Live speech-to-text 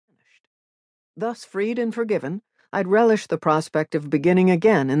Thus freed and forgiven, I'd relish the prospect of beginning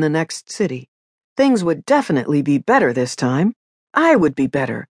again in the next city. Things would definitely be better this time. I would be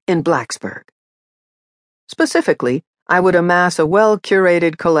better in Blacksburg. Specifically, I would amass a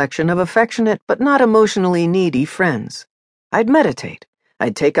well-curated collection of affectionate but not emotionally needy friends. I'd meditate.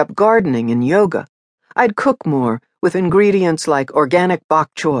 I'd take up gardening and yoga. I'd cook more with ingredients like organic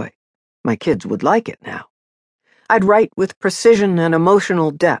bok choy. My kids would like it now. I'd write with precision and emotional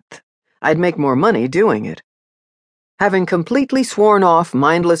depth. I'd make more money doing it. Having completely sworn off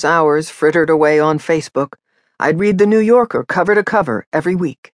mindless hours frittered away on Facebook, I'd read The New Yorker cover to cover every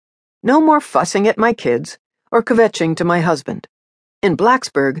week. No more fussing at my kids or kvetching to my husband. In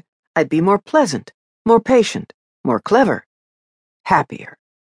Blacksburg, I'd be more pleasant, more patient, more clever, happier.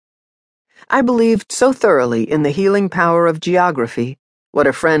 I believed so thoroughly in the healing power of geography, what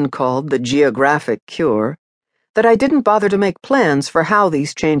a friend called the geographic cure, that I didn't bother to make plans for how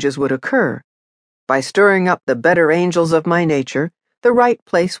these changes would occur. By stirring up the better angels of my nature, the right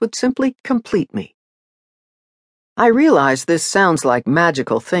place would simply complete me. I realize this sounds like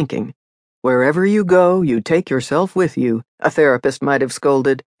magical thinking. Wherever you go, you take yourself with you, a therapist might have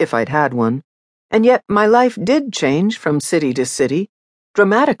scolded, if I'd had one. And yet my life did change from city to city,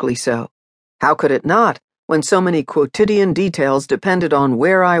 dramatically so. How could it not, when so many quotidian details depended on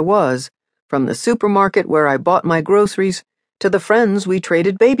where I was, from the supermarket where I bought my groceries to the friends we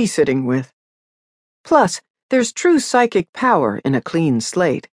traded babysitting with? Plus, there's true psychic power in a clean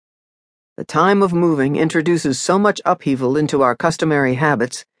slate. The time of moving introduces so much upheaval into our customary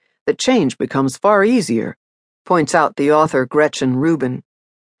habits that change becomes far easier, points out the author Gretchen Rubin.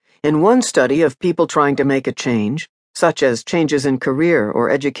 In one study of people trying to make a change, such as changes in career or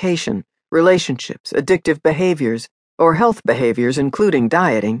education, relationships, addictive behaviors, or health behaviors including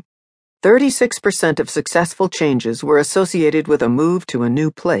dieting, 36% of successful changes were associated with a move to a new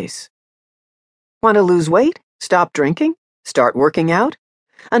place. Want to lose weight? Stop drinking? Start working out?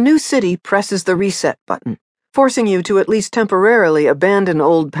 A new city presses the reset button, forcing you to at least temporarily abandon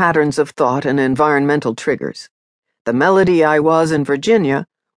old patterns of thought and environmental triggers. The Melody I was in Virginia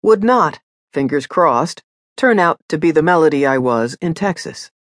would not, fingers crossed, turn out to be the Melody I was in Texas.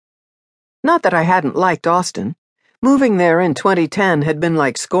 Not that I hadn't liked Austin. Moving there in 2010 had been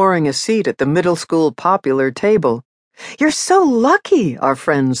like scoring a seat at the middle school popular table. "You're so lucky," our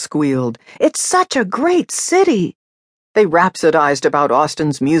friends squealed. "It's such a great city." They rhapsodized about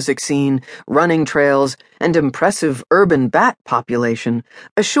Austin's music scene, running trails, and impressive urban bat population,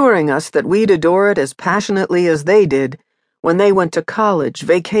 assuring us that we'd adore it as passionately as they did when they went to college,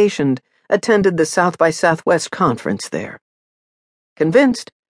 vacationed, attended the South by Southwest conference there.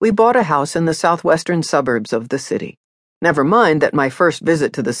 Convinced, we bought a house in the southwestern suburbs of the city. Never mind that my first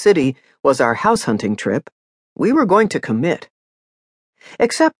visit to the city was our house hunting trip. We were going to commit.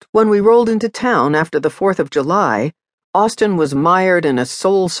 Except when we rolled into town after the 4th of July, Austin was mired in a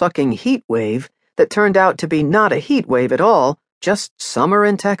soul-sucking heat wave that turned out to be not a heat wave at all, just summer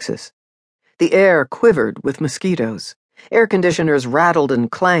in Texas. The air quivered with mosquitoes. Air conditioners rattled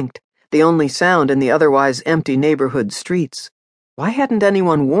and clanked, the only sound in the otherwise empty neighborhood streets. Why hadn't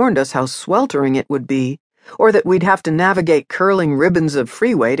anyone warned us how sweltering it would be, or that we'd have to navigate curling ribbons of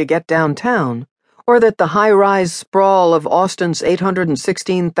freeway to get downtown, or that the high-rise sprawl of Austin's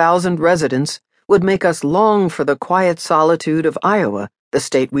 816,000 residents would make us long for the quiet solitude of Iowa, the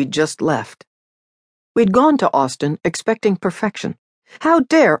state we'd just left? We'd gone to Austin expecting perfection. How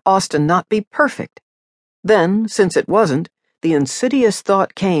dare Austin not be perfect? Then, since it wasn't, the insidious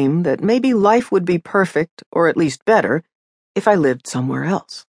thought came that maybe life would be perfect, or at least better, if I lived somewhere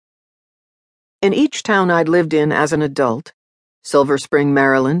else. In each town I'd lived in as an adult, Silver Spring,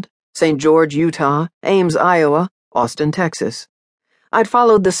 Maryland, St. George, Utah, Ames, Iowa, Austin, Texas, I'd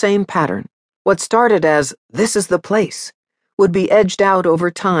followed the same pattern. What started as, "this is the place," would be edged out over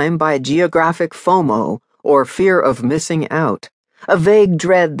time by geographic FOMO, or fear of missing out, a vague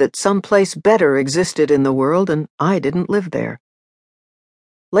dread that some place better existed in the world and I didn't live there.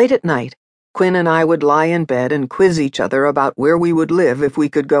 Late at night, Quinn and I would lie in bed and quiz each other about where we would live if we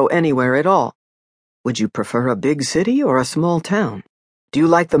could go anywhere at all. Would you prefer a big city or a small town? Do you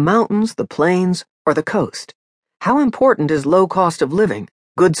like the mountains, the plains, or the coast? How important is low cost of living,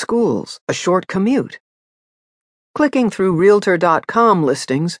 good schools, a short commute? Clicking through Realtor.com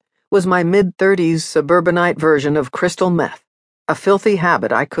listings was my mid-30s suburbanite version of crystal meth, a filthy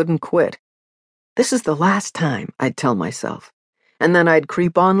habit I couldn't quit. This is the last time, I'd tell myself. And then I'd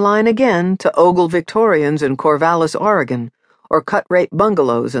creep online again to Ogle Victorians in Corvallis, Oregon, or cut-rate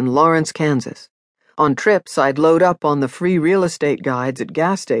bungalows in Lawrence, Kansas. On trips, I'd load up on the free real estate guides at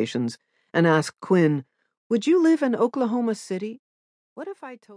gas stations and ask Quinn, "Would you live in Oklahoma City? What if I told..."